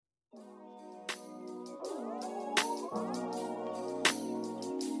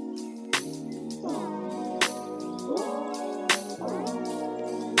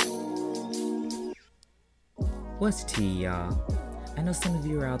What's tea, y'all? I know some of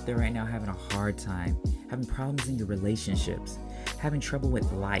you are out there right now having a hard time, having problems in your relationships, having trouble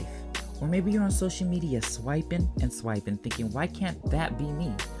with life. Or maybe you're on social media swiping and swiping, thinking, why can't that be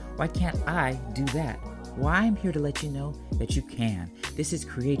me? Why can't I do that? Well, I'm here to let you know that you can. This is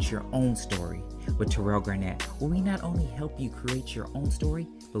Create Your Own Story with Terrell Garnett, where we not only help you create your own story,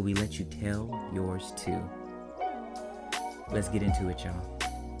 but we let you tell yours too. Let's get into it, y'all.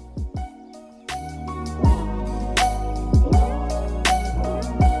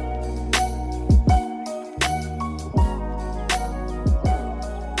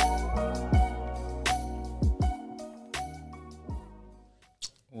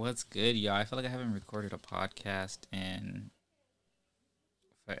 What's good, y'all? I feel like I haven't recorded a podcast in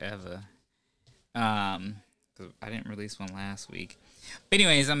forever. 'Cause I didn't release one last week. But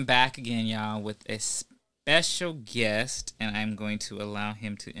anyways, I'm back again, y'all, with a special guest, and I'm going to allow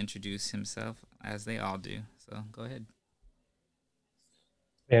him to introduce himself, as they all do. So go ahead.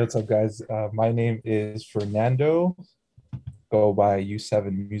 Hey, what's up, guys? My name is Fernando. Go by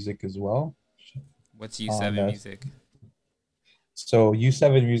U7 Music as well. What's On U7 Music? So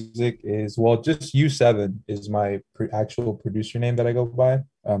U7 Music is, well, just U7 is my actual producer name that I go by.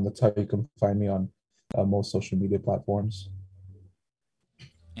 That's how you can find me on most social media platforms.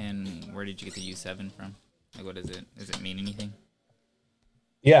 And where did you get the U7 from? Like, what is it? Does it mean anything?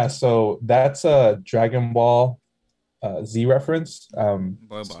 Yeah, so that's a Dragon Ball Z reference.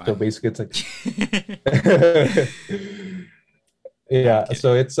 Boy, So bye. basically, it's like No, I'm yeah. kidding.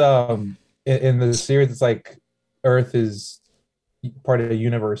 So it's in the series, it's like Earth is part of the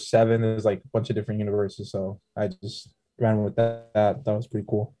universe seven. There's like a bunch of different universes. So I just ran with that. That was pretty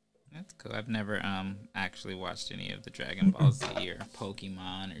cool. That's cool. I've never actually watched any of the Dragon Ball Z or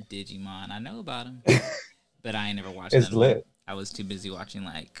Pokemon or Digimon. I know about them, but I ain't never watched none It's of them. lit. I was too busy watching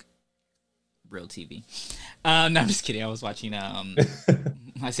like real TV. No, I'm just kidding. I was watching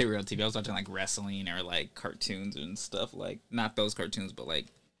I say real TV. I was watching like wrestling or like cartoons and stuff, like not those cartoons, but like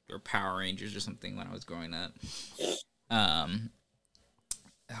or Power Rangers or something when I was growing up. Um,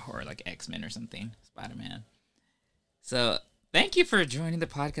 or like X-Men or something, Spider-Man. So thank you for joining the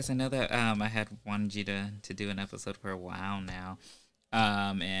podcast. I know that I had wanted you to do an episode for a while now,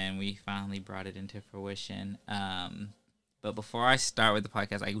 and we finally brought it into fruition. But before I start with the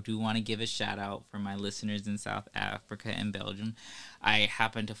podcast, I do want to give a shout out for my listeners in South Africa and Belgium. I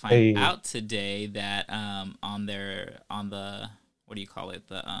happened to find Hey, out today that on the what do you call it,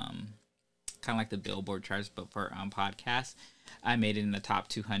 the kind of like the Billboard charts, but for podcasts, I made it in the top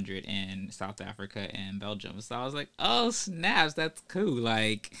 200 in South Africa and Belgium. So I was like, oh snaps, that's cool.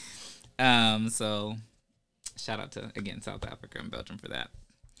 Like, so shout out to again South Africa and Belgium for that.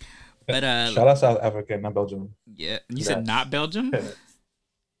 But shout out South Africa, not Belgium. yeah, you said Congrats. not Belgium.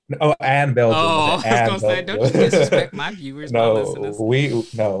 Oh, and Belgium. I said Oh, I was gonna and say, don't you Belgium. disrespect my viewers, my No, listeners. we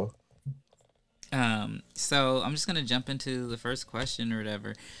no. So I'm just gonna jump into the first question or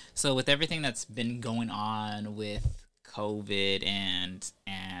whatever. So with everything that's been going on with COVID and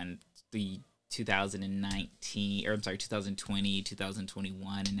the 2019 or I'm sorry 2020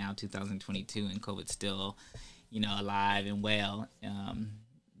 2021 and now 2022 and COVID still alive and well,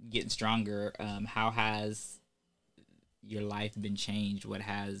 getting stronger, how has your life been changed? What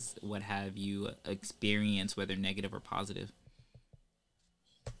have you experienced, whether negative or positive?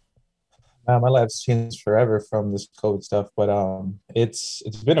 My life's changed forever from this COVID stuff, but it's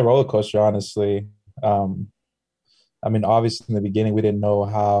been a roller coaster, honestly. Um, I mean, obviously in the beginning we didn't know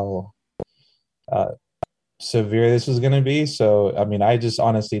how uh, severe this was going to be. So, I mean, I just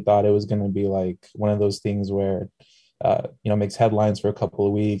honestly thought it was going to be like one of those things where, makes headlines for a couple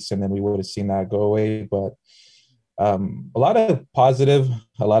of weeks and then we would have seen that go away. But a lot of positive,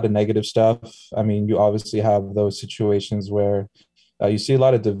 a lot of negative stuff. I mean, you obviously have those situations where you see a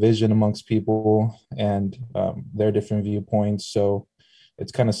lot of division amongst people and their different viewpoints. So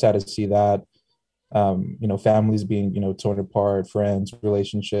it's kind of sad to see that. Families being, torn apart, friends,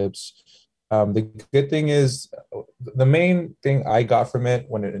 relationships. The good thing is, the main thing I got from it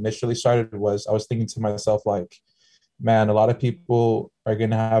when it initially started was I was thinking to myself, like, man, a lot of people are going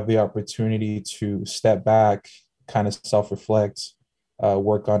to have the opportunity to step back, kind of self reflect,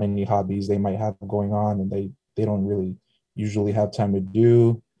 work on any hobbies they might have going on and they don't really usually have time to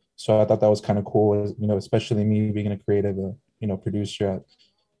do. So I thought that was kind of cool, especially me being a creative, producer.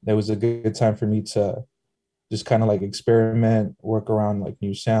 It was a good time for me to just kind of like experiment, work around like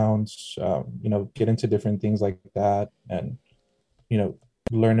new sounds, get into different things like that, and you know,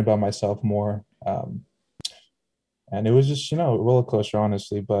 learn about myself more. And it was just a roller coaster,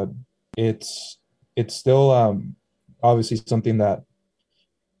 honestly, but it's it's still obviously something that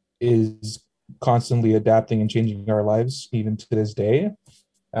is constantly adapting and changing our lives even to this day.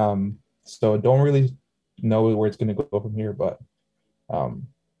 So don't really know where it's going to go from here, but um,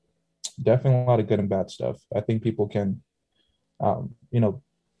 definitely a lot of good and bad stuff. I think people can, you know,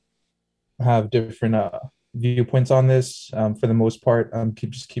 have different viewpoints on this. For the most part,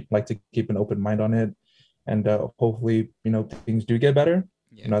 keep like to keep an open mind on it, and hopefully, things do get better.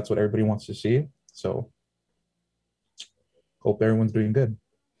 Yeah. That's what everybody wants to see. So hope everyone's doing good.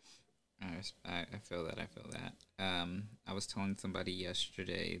 I feel that. I feel that. I was telling somebody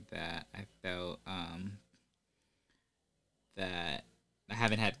yesterday that I felt that I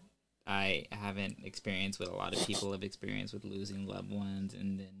haven't had I haven't experienced what a lot of people have experienced with losing loved ones,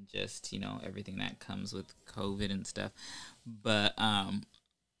 and then just everything that comes with COVID and stuff. But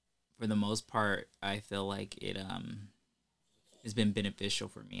for the most part, I feel like it has been beneficial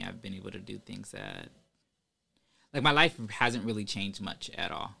for me. I've been able to do things that, like, my life hasn't really changed much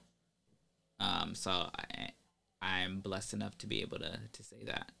at all. So I'm blessed enough to be able to say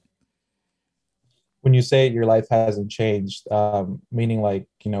that. When you say your life hasn't changed, meaning like,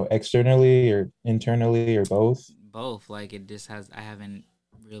 externally or internally or both? Both, like, it just has. I haven't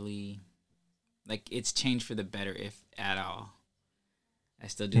really, like, it's changed for the better, if at all. I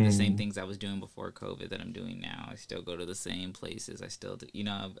still do the same Hmm. things I was doing before COVID that I'm doing now. I still go to the same places. I still do,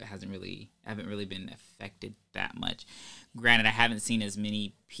 it hasn't really, I haven't really been affected that much. Granted, I haven't seen as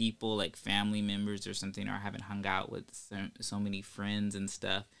many people, like family members or something, or I haven't hung out with so many friends and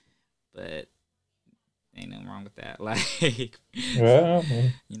stuff, but ain't nothing wrong with that. Like, Yeah,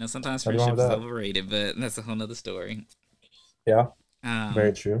 sometimes nothing wrong friendship with is that. overrated, but that's a whole nother story. Yeah, very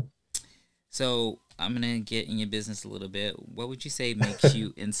Um, true. so I'm gonna get in your business a little bit. What would you say makes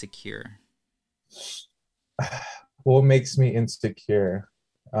you insecure? What makes me insecure?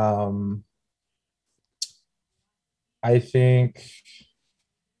 Um, I think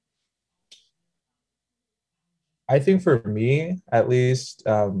I think for me, at least,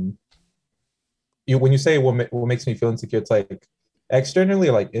 when you say what makes me feel insecure, it's like externally,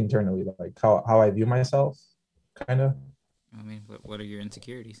 like internally, like how I view myself, kind of. I mean, what are your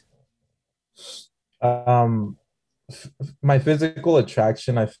insecurities? Um, my physical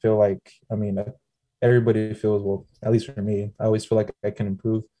attraction, I feel like, everybody feels, well, at least for me, I always feel like I can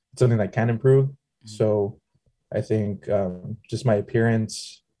improve. It's something that can improve. Mm-hmm. So I think just my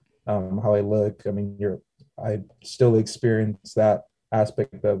appearance, how I look. I still experience that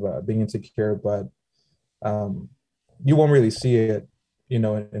aspect of being insecure, but um, you won't really see it,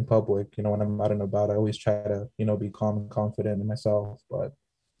 in public. When I'm out and about, I always try to, be calm and confident in myself. But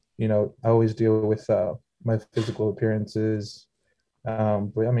I always deal with my physical appearances. But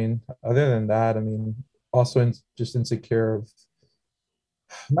other than that, also just insecure of,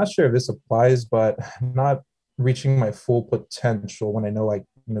 I'm not sure if this applies, but not reaching my full potential when I know I,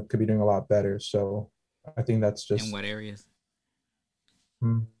 could be doing a lot better. So I think that's In just, what areas?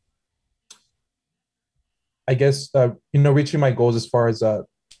 mm, I guess, reaching my goals as far as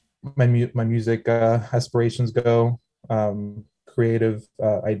my music aspirations go, creative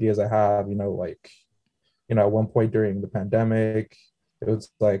ideas I have, like, at one point during the pandemic, it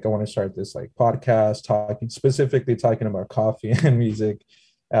was like I want to start this like podcast talking about coffee and music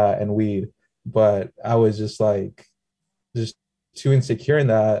and weed. But I was just too insecure in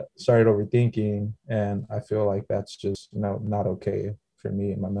that, started overthinking, and I feel like that's just not okay for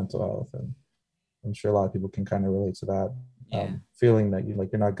me and my mental health. And I'm sure a lot of people can kind of relate to that, Yeah, feeling that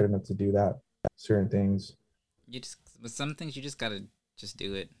you're not good enough to do that certain things. you just with some things you just gotta just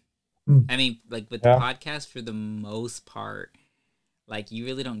do it. Mm. I mean, like with the Yeah. podcast, for the most part, like you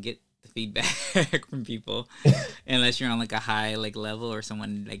really don't get the feedback from people unless you're on like a high like level, or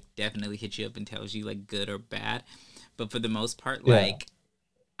someone like definitely hits you up and tells you like good or bad. But for the most part, Yeah. like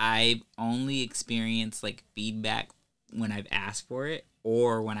I've only experienced like feedback when I've asked for it,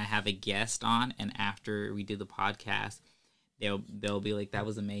 or when I have a guest on and after we do the podcast, they'll be like, that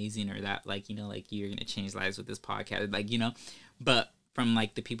was amazing, or that, like, like, you're gonna change lives with this podcast, like, but from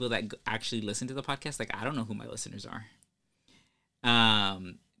like the people that actually listen to the podcast, like, I don't know who my listeners are.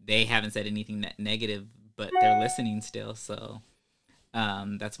 They haven't said anything negative, but they're listening still, so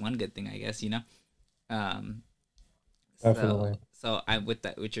that's one good thing, I guess. um so Definitely. so I with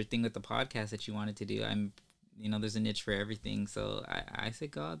that, with your thing with the podcast that you wanted to do, there's a niche for everything, so I say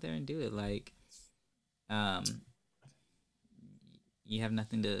go out there and do it. Like, um you have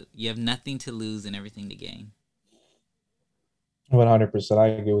nothing to lose and everything to gain. 100%. I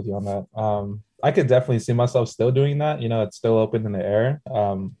agree with you on that. I could definitely see myself still doing that. It's still open in the air.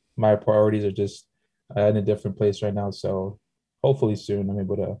 My priorities are just in a different place right now. So hopefully soon I'm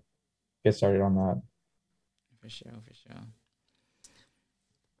able to get started on that. For sure, for sure.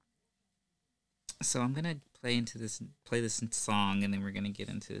 So I'm gonna play this song, and then we're gonna get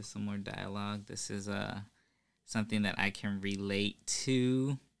into some more dialogue. This is something that I can relate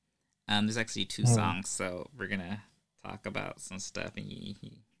to. There's actually two Mm. songs, so we're gonna talk about some stuff, and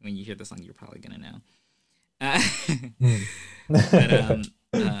when you hear the song, you're probably gonna know. Uh, Mm.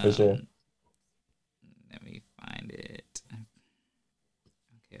 but For sure. let me find it.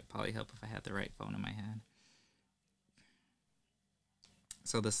 Okay, it'd probably help if I had the right phone in my hand.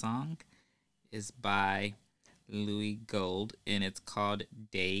 So the song is by Louis Gold, and it's called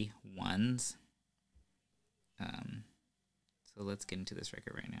Day Ones. Um, so let's get into this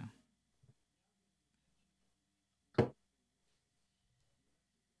record right now.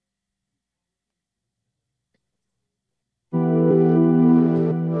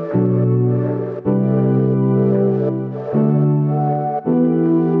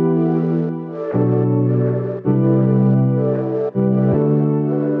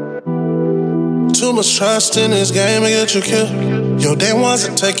 Too much trust in this game to get you killed. Your day ones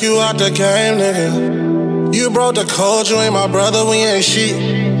to take you out the game, nigga. You broke the code, you ain't my brother, we ain't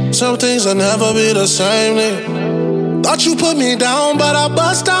shit. Some things will never be the same, nigga. Thought you put me down, but I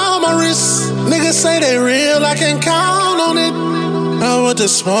bust down my wrist. Niggas say they real, I can count on it. Now with the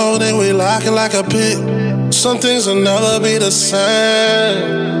smoke, then we locking like a pit. Some things will never be the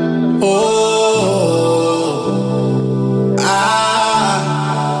same. Oh,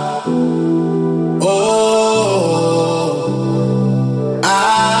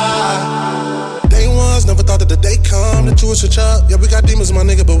 Day ones, never thought that the day come that you would switch up. Yeah, we got demons, my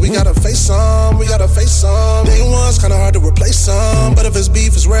nigga, but we gotta face some. We gotta face some. Day ones, kinda hard to replace some. But if it's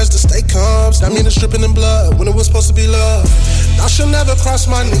beef, it's rare as the steak comes. That mean it's dripping in blood when it was supposed to be love. I should never cross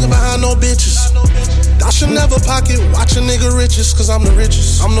my nigga behind no bitches. I should never pocket watch a nigga riches, cause I'm the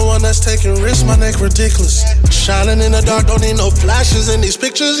richest. I'm the one that's taking risks, my neck ridiculous. Shining in the dark, don't need no flashes in these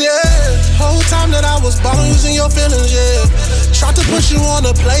pictures, yeah. Whole time that I was ballin', using your feelings, yeah. Tried to put you on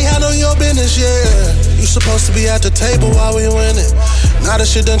the play, handle your business, yeah. You supposed to be at the table while we winning. Now that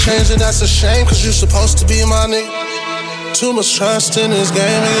shit done changed and that's a shame, cause you supposed to be my nigga. Too much trust in this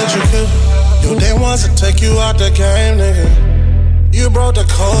game to get you killed. Your day ones to take you out the game, nigga. You broke the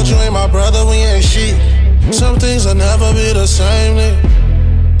code, you ain't my brother, we ain't shit. Some things will never be the same,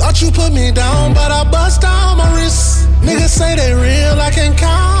 nigga. Thought you put me down, but I bust down my wrist. Niggas say they real, I can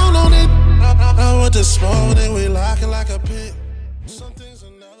count on it. Now with the smoke, then we locking like a pit. Some things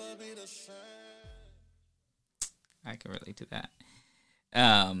will never be the same. I can relate to that.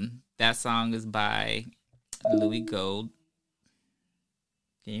 That song is by Louis Gold.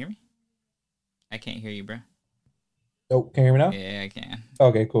 Can you hear me? I can't hear you, bro. Oh, can you hear me now? Yeah, I can.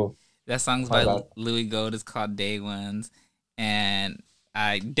 Okay, cool. That song's by Louis Gold. It's called Day Ones. And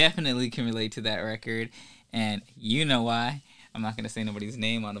I definitely can relate to that record. And you know why. I'm not going to say nobody's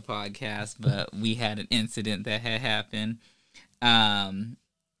name on the podcast, but we had an incident that had happened. And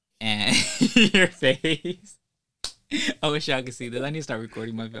your face. I wish y'all could see this. I need to start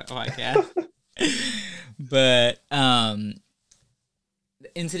recording my podcast. But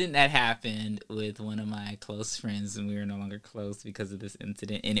the incident that happened with one of my close friends, and we were no longer close because of this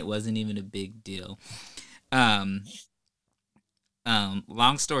incident, and it wasn't even a big deal. Long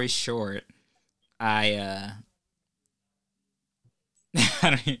story short, I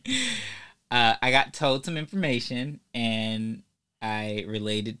I got told some information, and I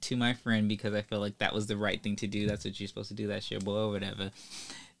related to my friend because I feel like that was the right thing to do. That's what you're supposed to do. That's your boy or whatever.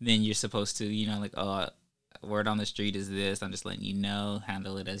 Then you're supposed to, like, oh, word on the street is this. I'm just letting you know.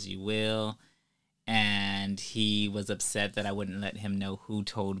 Handle it as you will. And he was upset that I wouldn't let him know who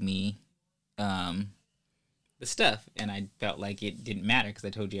told me the stuff. And I felt like it didn't matter because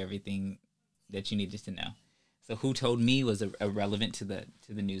I told you everything that you needed to know. So who told me was irrelevant to the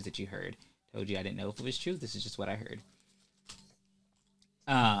news that you heard. Told you I didn't know if it was true. This is just what I heard.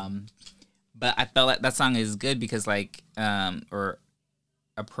 But I felt like that song is good because or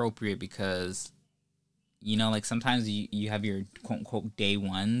appropriate because, like sometimes you have your quote unquote day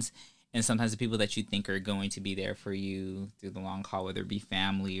ones, and sometimes the people that you think are going to be there for you through the long haul, whether it be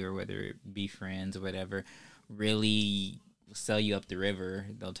family or whether it be friends or whatever, really sell you up the river.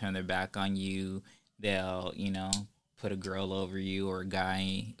 They'll turn their back on you. They'll, put a girl over you or a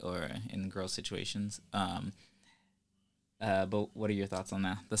guy or in girl situations. But what are your thoughts on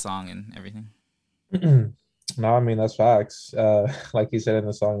that, the song and everything? No, I mean that's facts. Like you said in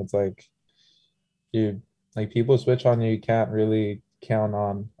the song, it's like you like people switch on you. You can't really count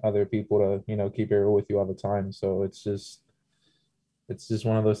on other people to, keep it real with you all the time. So it's just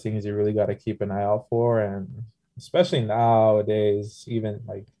one of those things you really got to keep an eye out for. And especially nowadays, even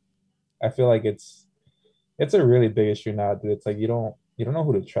like I feel like it's a really big issue now, dude. It's like you don't you don't know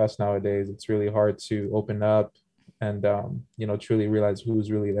who to trust nowadays. It's really hard to open up and truly realize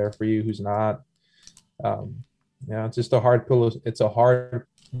who's really there for you, who's not. Um, it's just a hard pill. It's a hard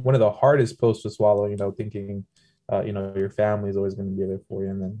one of the hardest pills to swallow. Thinking, your family is always going to be there for you,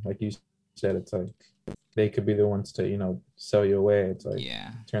 and then like you said, it's like they could be the ones to sell you away. It's like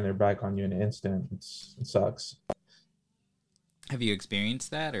Yeah. turn their back on you in an instant. It sucks. Have you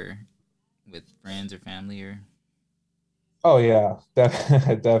experienced that, or with friends or family, or? Oh yeah,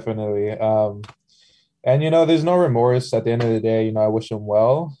 definitely. And there's no remorse at the end of the day. I wish them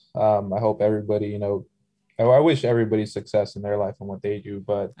well. I hope everybody, I wish everybody success in their life and what they do,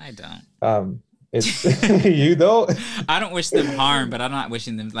 but I don't. it's you don't. I don't wish them harm, but I'm not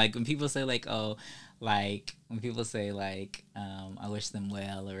wishing them, like when people say like, oh, like when people say like, I wish them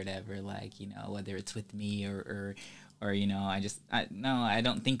well or whatever, like, whether it's with me or I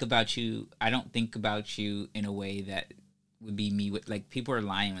don't think about you. I don't think about you in a way that would be me with, like, people are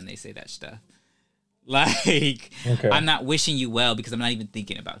lying when they say that stuff. Like, Okay. I'm not wishing you well because I'm not even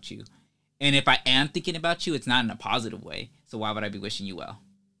thinking about you. And if I am thinking about you, it's not in a positive way. So why would I be wishing you well?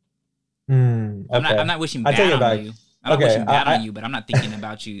 Okay. I'm not wishing I take bad it back. on you. I'm not Okay, wishing bad on you, but I'm not thinking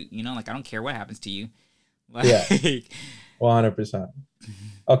about you. Like, I don't care what happens to you. Like, Yeah. 100%.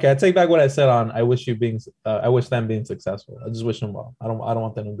 Okay, I take back what I said on. I wish them being successful. I just wish them well. I don't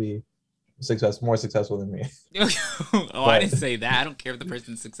want them to be more successful than me. I didn't say that. I don't care if the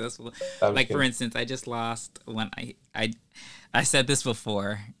person's successful. I'm Like, kidding. for instance, I just lost when I said this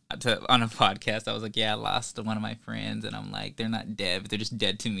before on a podcast. I was like, yeah, I lost one of my friends, and I'm like, they're not dead, but they're just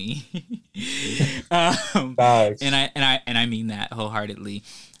dead to me. Facts. And I mean that wholeheartedly.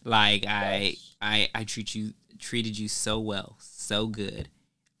 Like, I treated you so well, so good,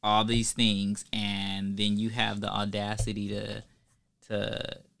 all these things, and then you have the audacity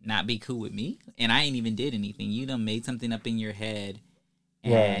to not be cool with me, and I ain't even did anything. You done made something up in your head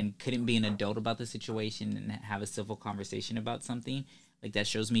and Right. couldn't be an adult about the situation and have a civil conversation about something. Like, that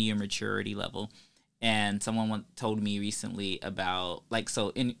shows me your maturity level. And someone told me recently about, like,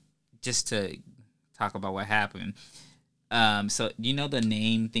 just to talk about what happened. So you know the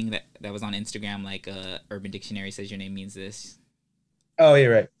name thing that was on Instagram, like, Urban Dictionary says your name means this. Oh,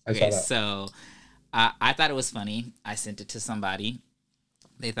 you're right. I saw Okay, that. so I thought it was funny. I sent it to somebody.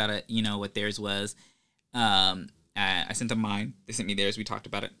 They thought what theirs was. I sent them mine. They sent me theirs. We talked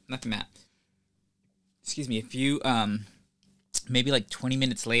about it. Nothing that. Excuse me. A few, maybe like 20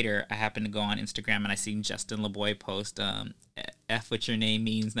 minutes later, I happened to go on Instagram and I seen Justin LeBoy post, F what your name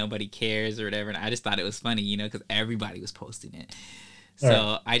means, nobody cares, or whatever. And I just thought it was funny, because everybody was posting it. So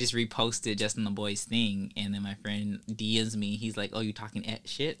Right. I just reposted Justin LeBoy's thing, and then my friend DMs me. He's like, "Oh, you talking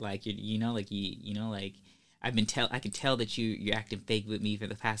shit? Like, like I can tell that you're acting fake with me for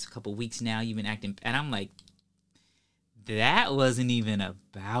the past couple weeks now. You've been acting," and I'm like, that wasn't even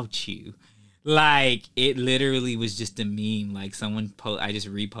about you. Like, it literally was just a meme. Like, I just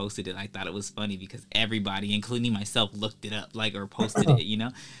reposted it. I thought it was funny because everybody, including myself, looked it up, like, or posted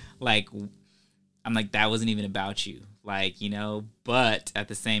it. Like, I'm like, that wasn't even about you. Like, but at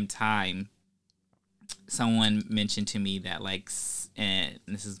the same time, someone mentioned to me that, like, and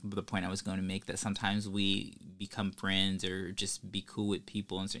this is the point I was going to make, that sometimes we become friends or just be cool with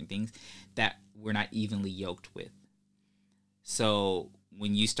people and certain things that we're not evenly yoked with. So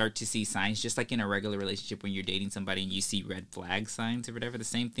when you start to see signs, just like in a regular relationship, when you're dating somebody and you see red flag signs or whatever, the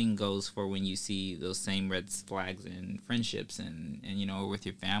same thing goes for when you see those same red flags in friendships and or with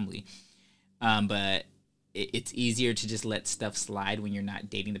your family. But it's easier to just let stuff slide when you're not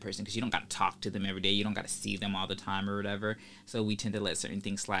dating the person, because you don't got to talk to them every day. You don't got to see them all the time or whatever. So we tend to let certain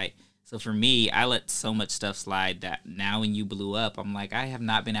things slide. So for me, I let so much stuff slide that now when you blew up, I'm like, I have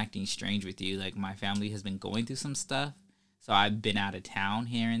not been acting strange with you. Like, my family has been going through some stuff. So I've been out of town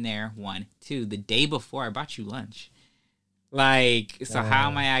here and there. 1, 2, the day before I bought you lunch. Like, so how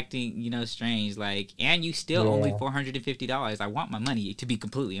am I acting, strange? Like, and you still owe me $450. I want my money, to be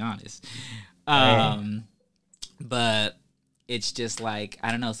completely honest. But it's just like,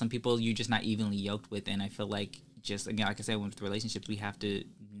 I don't know, some people you're just not evenly yoked with. And I feel like, just again, like I said, with relationships, we have to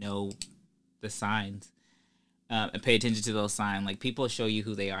know the signs. And pay attention to those signs. Like, people show you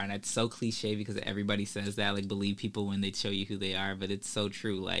who they are, and it's so cliche because everybody says that. Like, believe people when they show you who they are, but it's so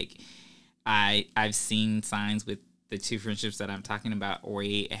true. Like, I've seen signs with the 2 friendships that I'm talking about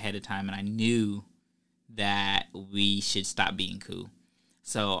way ahead of time, and I knew that we should stop being cool.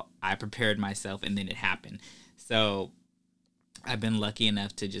 So I prepared myself, and then it happened. So I've been lucky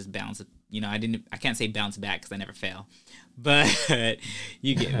enough to just bounce. I can't say bounce back because I never fail, but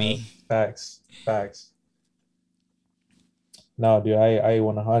you get me. Facts. No, dude, I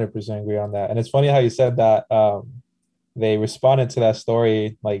 100% agree on that. And it's funny how you said that, they responded to that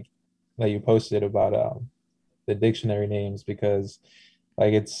story like that you posted about the dictionary names because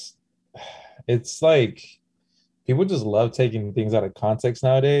like it's like people just love taking things out of context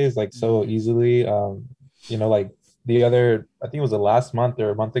nowadays, like so Mhm. easily. Like the other, I think it was the last month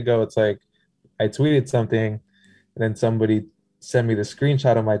or a month ago, it's like I tweeted something and then somebody sent me the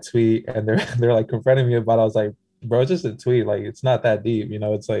screenshot of my tweet and they're they're like confronting me about it. I was like, bro, it's just a tweet. Like it's not that deep,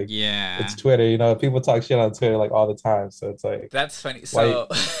 it's like it's Yeah. Twitter, people talk shit on Twitter like all the time. So it's like, That's funny. why So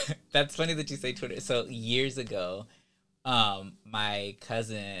that's funny that you say Twitter. So years ago, my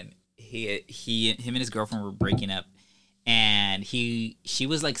cousin, him and his girlfriend were breaking up, and she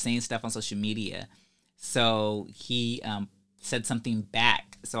was like saying stuff on social media. So he said something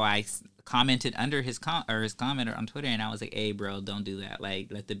back. So I commented under his comment on Twitter, and I was like, "Hey, bro, don't do that. Like,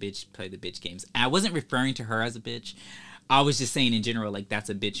 let the bitch play the bitch games." And I wasn't referring to her as a bitch. I was just saying in general, like that's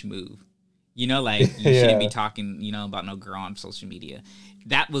a bitch move. Like you shouldn't be yeah. talking, about no girl on social media.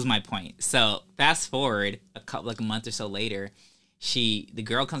 That was my point. So fast forward like a month or so later, the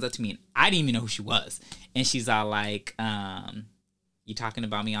girl comes up to me and I didn't even know who she was, and she's all like, "You talking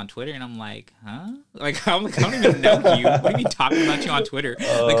about me on Twitter?" And I'm like, "Huh?" Like I'm like, "I don't even know you. What do you mean talking about you on Twitter?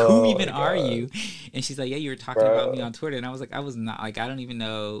 Like who Oh even my are God, you?" And she's like, "Yeah, you were talking about me bro. on Twitter." And I was like, "I was not. Like I don't even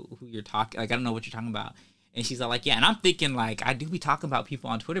know who you're talking. Like I don't know what you're talking about." And she's all like, "Yeah," and I'm thinking like I do be talking about people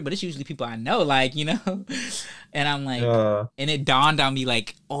on Twitter, but it's usually people I know, like And I'm like, Yeah. and it dawned on me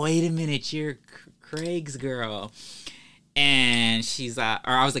like, oh wait a minute, you're Craig's girl. And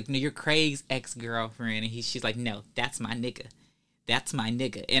or I was like, no, you're Craig's ex girlfriend, and she's like, no, that's my nigga,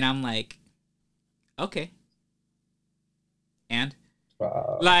 and I'm like, okay, and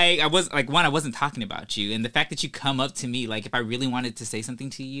Wow. like I was like one, I wasn't talking about you, and the fact that you come up to me, like if I really wanted to say something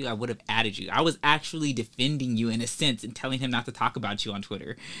to you, I would have added you. I was actually defending you in a sense and telling him not to talk about you on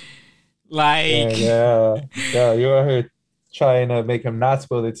Twitter, like. Yeah, yeah. Yeah, you were here trying to make him not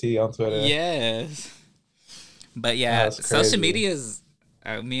spill the tea on Twitter. Yes, but yeah, That's social crazy. media is.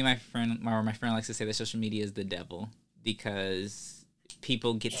 Me and my friend likes to say that social media is the devil because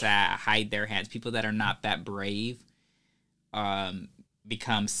people get to hide their hands. People that are not that brave um,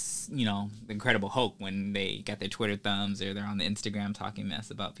 becomes the Incredible Hulk when they got their Twitter thumbs or they're on the Instagram talking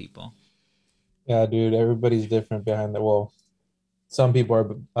mess about people. Yeah, dude, everybody's different behind the well, some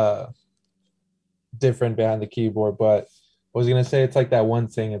people are different behind the keyboard, but I was gonna say it's like that one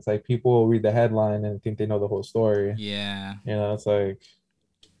thing. It's like people will read the headline and think they know the whole story. Yeah. It's like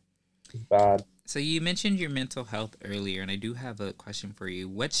it's bad. So you mentioned your mental health earlier, and I do have a question for you.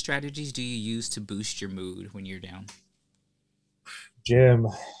 What strategies do you use to boost your mood when you're down? Gym,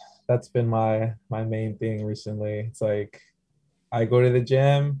 that's been my main thing recently. It's like I go to the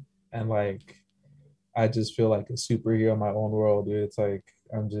gym and like I just feel like a superhero in my own world, dude. It's like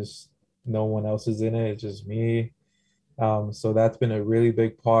I'm just no one else is in it. It's just me. So that's been a really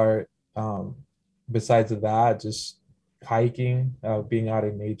big part. Besides of that, just hiking, being out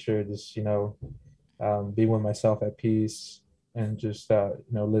in nature, just being with myself at peace, and just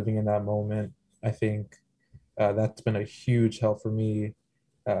living in that moment. I think that's been a huge help for me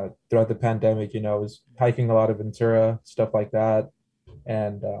throughout the pandemic. I was hiking a lot of Ventura, stuff like that,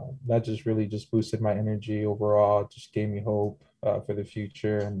 and that just really just boosted my energy overall. Just gave me hope for the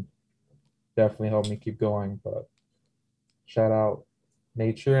future, and definitely helped me keep going. But shout out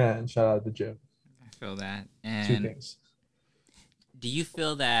nature and shout out the gym. I feel that. Two And things. do you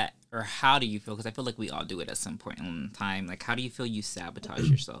feel that, or how do you feel? Because I feel like we all do it at some point in time. Like, how do you feel you sabotage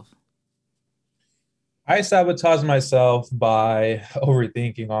yourself? I sabotage myself by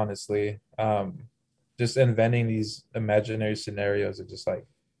overthinking, honestly. Just inventing these imaginary scenarios that just like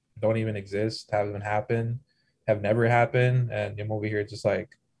don't even exist, haven't happened, have never happened, and I'm over here just like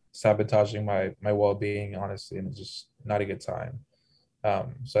sabotaging my well being, honestly, and it's just not a good time.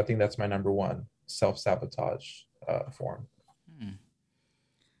 So I think that's my number one self sabotage form. Hmm.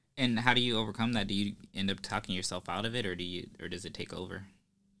 And how do you overcome that? Do you end up talking yourself out of it, or does it take over?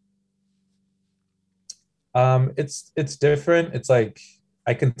 It's different. It's like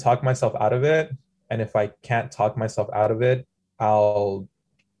I can talk myself out of it, and if I can't talk myself out of it, I'll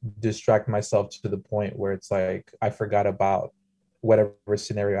distract myself to the point where it's like I forgot about whatever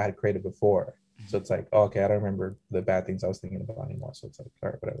scenario I had created before. So it's like, oh, okay, I don't remember the bad things I was thinking about anymore. So it's like, all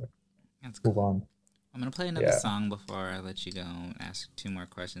right, whatever, That's move cool. on. I'm gonna play another Yeah. song before I let you go and ask two more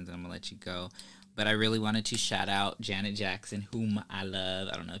questions, and I'm gonna let you go. But I really wanted to shout out Janet Jackson, whom I love.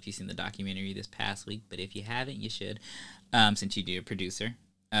 I don't know if you've seen the documentary this past week, but if you haven't, you should. Since you do a producer,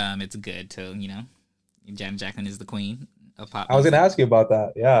 it's good to Janet Jackson is the queen of pop I was gonna music. ask you about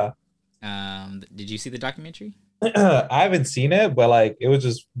that. Yeah. Did you see the documentary? I haven't seen it, but like it was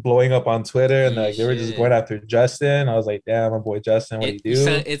just blowing up on Twitter, and You like they were just going should. after Justin. I was like, damn, my boy Justin, what do you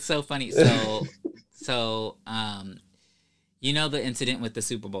do? It's so funny. So you know the incident with the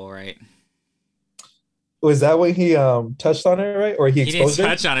Super Bowl, right? Was that when he touched on it, right? Or he He didn't exposed her?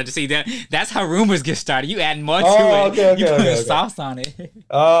 touch on it to see that. That's how rumors get started. You add more to Oh, it. okay, You okay, put okay, the okay. sauce on it.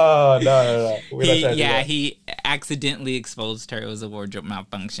 Oh, no. We let that do that. He accidentally exposed her. It was a wardrobe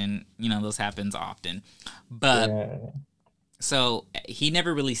malfunction. You know, those happens often. But Yeah. so he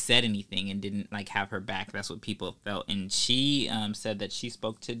never really said anything and didn't like have her back. That's what people felt. And she said that she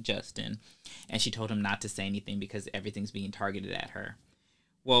spoke to Justin and she told him not to say anything because everything's being targeted at her.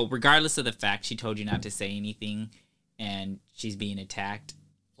 Well, regardless of the fact she told you not to say anything and she's being attacked,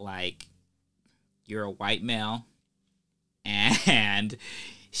 like, you're a white male and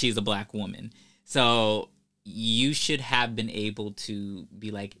she's a black woman. So you should have been able to be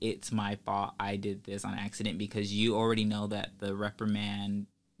like, it's my fault, I did this on accident, because you already know that the reprimand,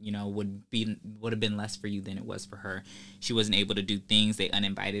 you know, would have been less for you than it was for her. She wasn't able to do things. They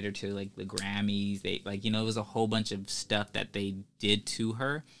uninvited her to like the Grammys. They like, you know, it was a whole bunch of stuff that they did to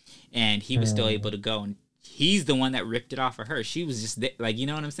her, and he was still able to go. And he's the one that ripped it off of her. She was just like, you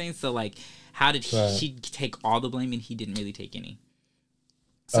know what I'm saying? So like, how did she take all the blame and he didn't really take any?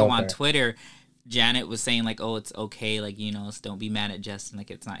 So on Twitter, Janet was saying like, oh, it's okay, like, you know, don't be mad at Justin,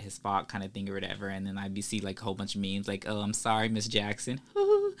 like it's not his fault kind of thing or whatever. And then I'd see like a whole bunch of memes like, oh, I'm sorry, Miss Jackson.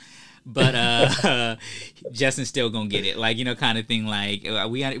 But Justin's still gonna get it, like, you know, kind of thing. Like,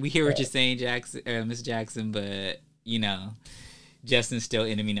 we hear what you're saying, Jackson, Miss Jackson, but you know, Justin's still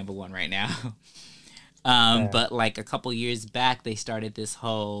enemy number one right now. But like a couple years back, they started this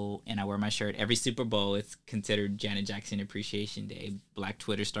whole, and I wear my shirt every Super Bowl. It's considered Janet Jackson Appreciation Day. Black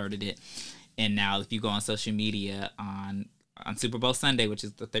Twitter started it. And now if you go on social media on Super Bowl Sunday, which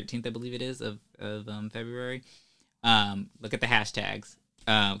is the 13th, I believe it is, of February, look at the hashtags,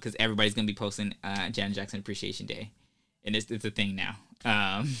 because everybody's going to be posting Janet Jackson Appreciation Day. And it's a thing now.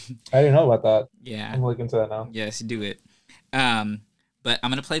 I didn't know about that. Yeah. I'm looking into that now. Yes, do it. But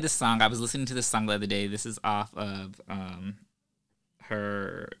I'm going to play this song. I was listening to this song the other day. This is off of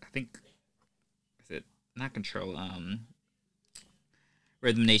her, I think, is it not Control,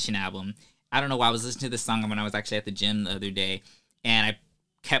 Rhythm Nation album. I don't know why I was listening to this song when I was actually at the gym the other day, and I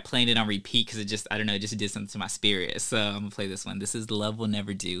kept playing it on repeat because it just did something to my spirit. So I'm gonna play this one. This is Love Will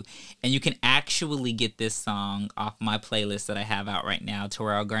Never Do, and you can actually get this song off my playlist that I have out right now.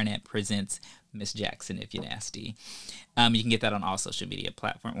 Terrell Garnett presents Miss Jackson, If You're Nasty. You can get that on all social media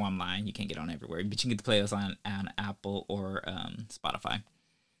platforms online. You can't get it on everywhere, but you can get the playlist on Apple or Spotify.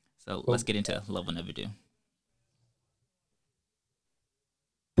 So let's get into Love Will Never Do.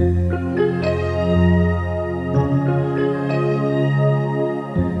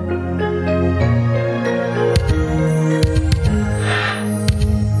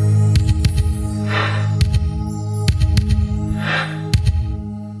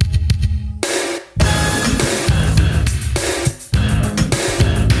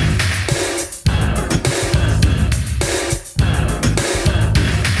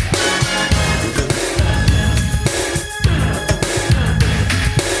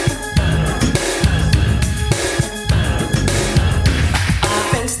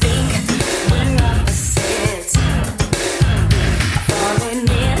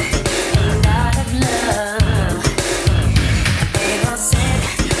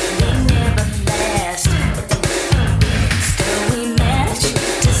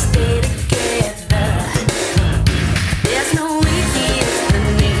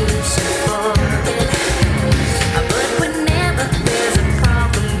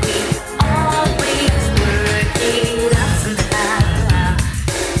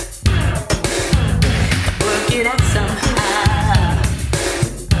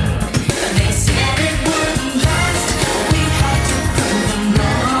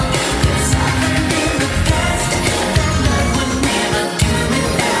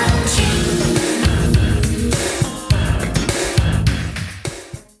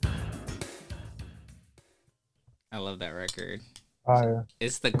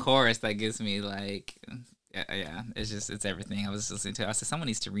 It's the chorus that gives me like, yeah, it's everything. I was just listening to it. I said someone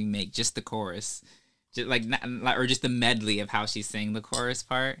needs to remake just the chorus, just like or just the medley of how she's saying the chorus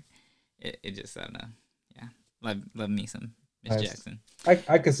part. It just, I don't know. Yeah, love me some Miss Jackson.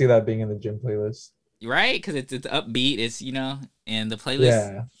 I could see that being in the gym playlist, right? Because it's upbeat. It's, you know, and the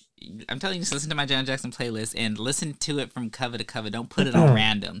playlist. Yeah. I'm telling you, just listen to my Janet Jackson playlist and listen to it from cover to cover. Don't put it on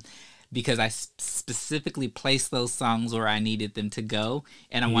random. Because I specifically placed those songs where I needed them to go,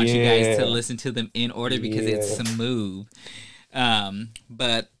 and I want you guys to listen to them in order because it's smooth.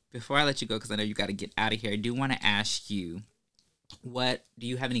 But Before I let you go, because I know you got to get out of here, I do want to ask you, do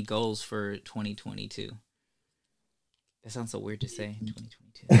you have any goals for 2022? That sounds so weird to say,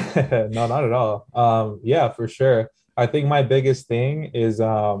 2022. No, not at all. Yeah, for sure. I think my biggest thing is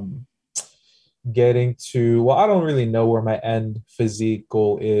getting to, well, I don't really know where my end physique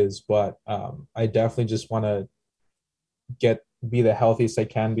goal is, but I definitely just want to be the healthiest I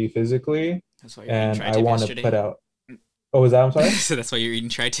can be physically. That's why you're eating And I tri-tip want to yesterday. put out. Oh, was that? I'm sorry. So that's why you're eating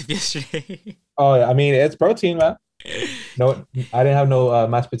tri-tip yesterday. Oh, I mean, it's protein, man. No, I didn't have no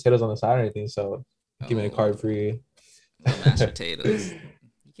mashed potatoes on the side or anything, so keeping it carb free. Mashed potatoes.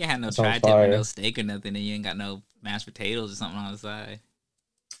 You can't have no Sounds tri-tip or no fire. steak or nothing, and you ain't got no mashed potatoes or something on the side.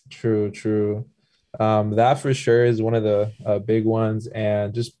 True, true. That for sure is one of the big ones,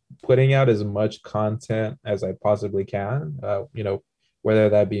 and just putting out as much content as I possibly can. Whether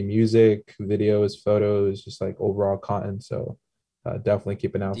that be music, videos, photos, just like overall content. So definitely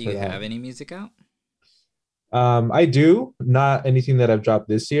keep an eye out Do for you that. have any music out? I do, not anything that I've dropped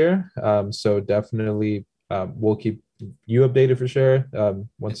this year. So definitely we'll keep you updated for sure.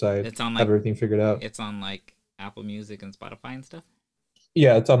 Once I It's on have like everything figured out. it's on like Apple Music and Spotify and stuff.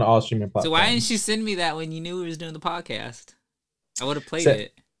 Yeah, it's on all streaming So why didn't you platforms. send me that when you knew we was doing the podcast? I would have played So,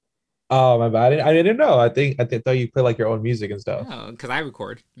 it. oh my bad. I didn't know. I thought you play like your own music and stuff. No, because I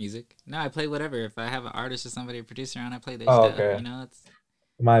record music. No, I play whatever. If I have an artist or somebody, a producer on, I play their Oh, stuff. okay. You know, it's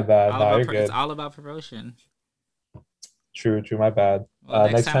My bad. all No, about you're it's good. all about promotion. True, true. My bad. Well,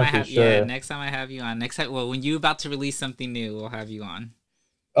 next Next time I time for have yeah, sure. next time I have you on. Next time, well, when you about to release something new, we'll have you on.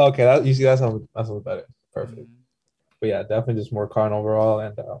 Okay, you see that sounds better. Perfect. Mhm. But yeah, definitely just more con overall,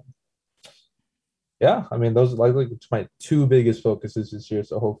 and yeah, I mean those are like my two biggest focuses this year.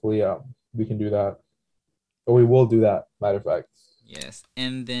 So hopefully we can do that, or we will do that. Matter of fact, Yes,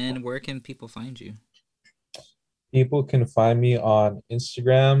 and then where can people find you? people can find me on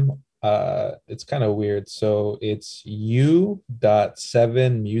Instagram. It's kind of weird. So it's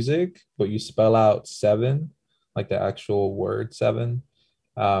u.7music, but you spell out seven, like the actual word seven.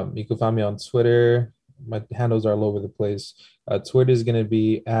 You can find me on Twitter. My handles are all over the place. Twitter is going to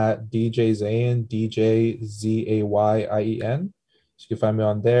be at DJ Zayn, DJZAYIEN. So you can find me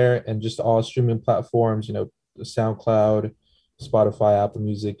on there, and just all streaming platforms, SoundCloud, Spotify, Apple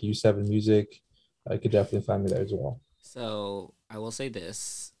Music, U7 Music. You could definitely find me there as well. So I will say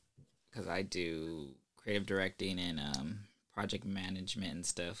this because I do creative directing and project management and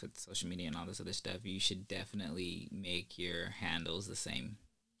stuff with social media and all this other stuff. You should definitely make your handles the same.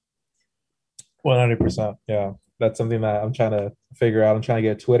 100%. Yeah. That's something that I'm trying to figure out. I'm trying to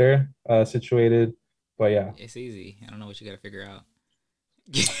get Twitter situated. But yeah, It's easy. I don't know what you got to figure out.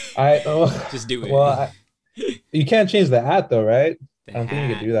 I oh, Just do well, it. you can't change the at though, right? The I don't think you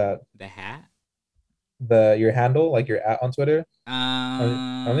could hat. do that. The hat. Your handle, like your at on Twitter.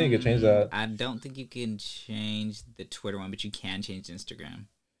 I don't think you could change that. I don't think you can change the Twitter one, but you can change Instagram.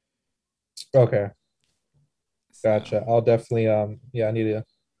 Okay, So gotcha. I'll definitely yeah, I need to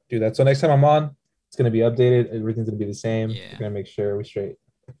do that. So next time I'm on, it's gonna be updated. Everything's gonna be the same. yeah. We're gonna make sure we're straight.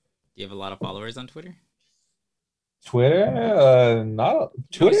 Do you have a lot of followers on Twitter? Twitter, not No,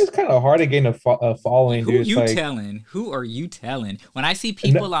 Twitter is kind of hard to gain a following, who dude. It's you like telling? Who are you telling? When I see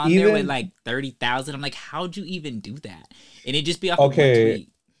people on there with even like 30,000, I'm like, how'd you even do that? And it just be off of one okay.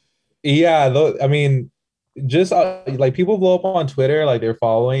 tweet. Yeah, though I mean, just like people blow up on Twitter, like they're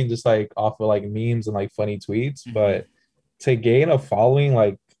following just like off of like memes and like funny tweets, Mm-hmm. but to gain a following,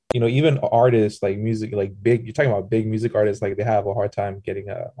 like even artists like music, like big, you're talking about big music artists, like they have a hard time getting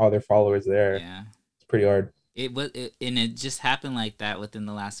all their followers there. Yeah. It's pretty hard. And it just happened like that within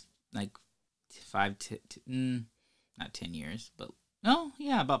the last like not 10 years, but no,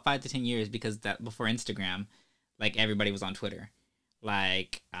 yeah, about 5 to 10 years because that before Instagram, like everybody was on Twitter.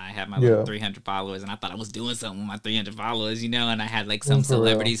 Like I had my little Yeah. 300 followers, and I thought I was doing something with my 300 followers, and I had like some For real.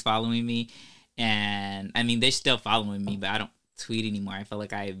 celebrities following me, and I mean they're still following me, but I don't tweet anymore. I feel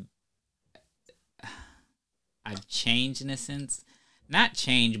like I've changed in a sense, not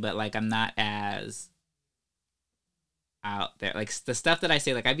changed, but like I'm not as out there. Like the stuff that I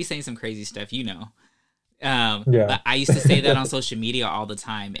say, like I'd be saying some crazy stuff. Yeah. But I used to say that on social media all the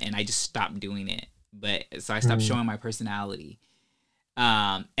time, and I just stopped doing it. But so I stopped Mm, showing my personality.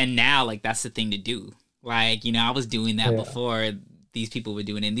 And now like that's the thing to do. Like I was doing that yeah. before these people were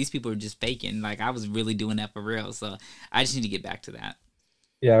doing it, and these people were just faking. Like I was really doing that for real. So I just need to get back to that.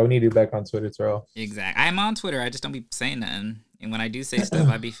 Yeah, we need to be back on Twitter, Terrell. Exactly. I'm on Twitter. I just don't be saying nothing. And when I do say stuff,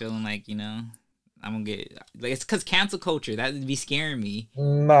 I be feeling like I'm gonna get like it's because cancel culture that would be scaring me.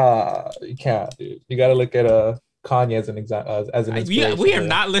 Nah, you can't, dude. You gotta look at Kanye as an example, as an inspiration. We are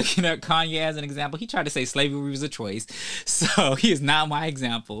not looking at Kanye as an example. He tried to say slavery was a choice, so he is not my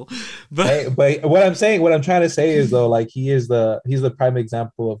example. But what I'm trying to say is though, like he's the prime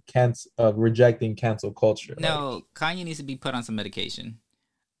example of rejecting cancel culture. No, Kanye needs to be put on some medication.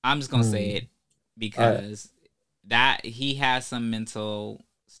 I'm just gonna say it because that he has some mental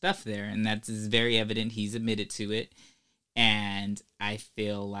stuff there, and that's very evident. He's admitted to it, and I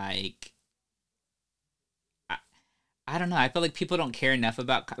feel like. I don't know. I feel like people don't care enough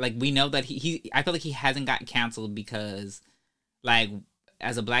about, like, we know that I feel like he hasn't gotten canceled because, like,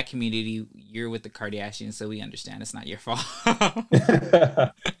 as a black community, you're with the Kardashians, so we understand it's not your fault.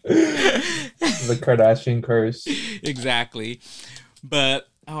 The Kardashian curse. Exactly. But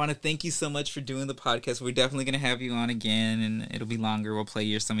I want to thank you so much for doing the podcast. We're definitely going to have you on again, and it'll be longer. We'll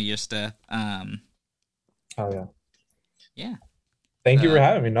play some of your stuff. Oh, yeah. Yeah. Thank you for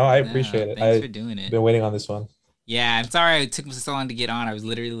having me. No, I appreciate it. Thanks for doing it. Been waiting on this one. Yeah, I'm sorry it took me so long to get on. I was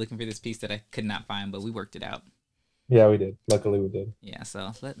literally looking for this piece that I could not find, but we worked it out. Yeah, we did. Luckily, we did. Yeah,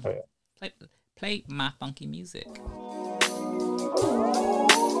 so play my funky music.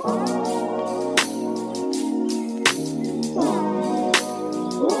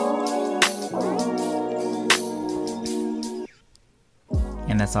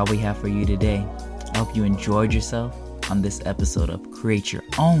 And that's all we have for you today. I hope you enjoyed yourself on this episode of Create Your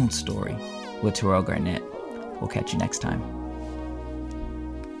Own Story with Terrell Garnett. We'll catch you next time.